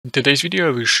In today's video,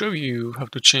 I will show you how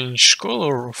to change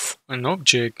color of an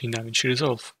object in DaVinci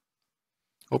Resolve.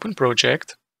 Open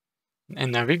Project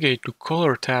and navigate to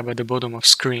Color tab at the bottom of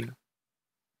screen.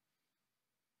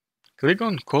 Click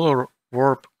on Color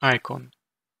Warp icon,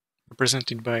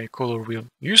 represented by a color wheel.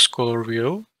 Use color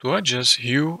wheel to adjust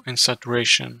hue and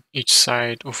saturation. Each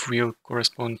side of wheel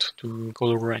corresponds to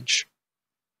color range.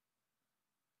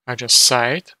 Adjust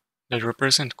side that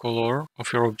represent color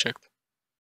of your object.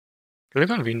 Click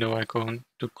on Window icon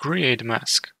to create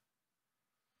mask.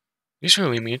 This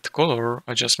will limit color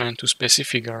adjustment to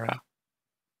specific area.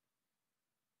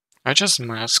 Adjust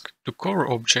mask to cover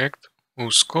object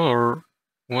whose color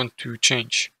want to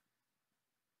change.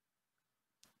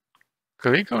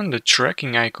 Click on the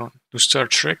tracking icon to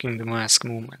start tracking the mask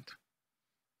movement.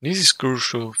 This is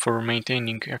crucial for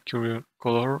maintaining accurate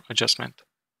color adjustment,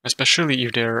 especially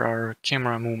if there are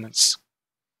camera movements.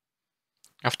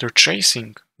 After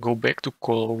tracing, go back to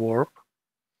color warp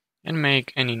and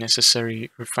make any necessary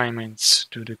refinements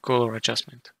to the color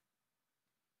adjustment.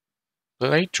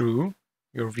 Play through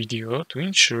your video to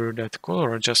ensure that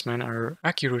color adjustments are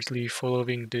accurately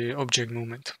following the object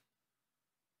movement.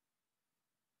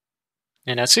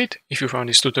 And that's it. If you found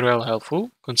this tutorial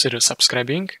helpful, consider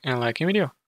subscribing and liking the video.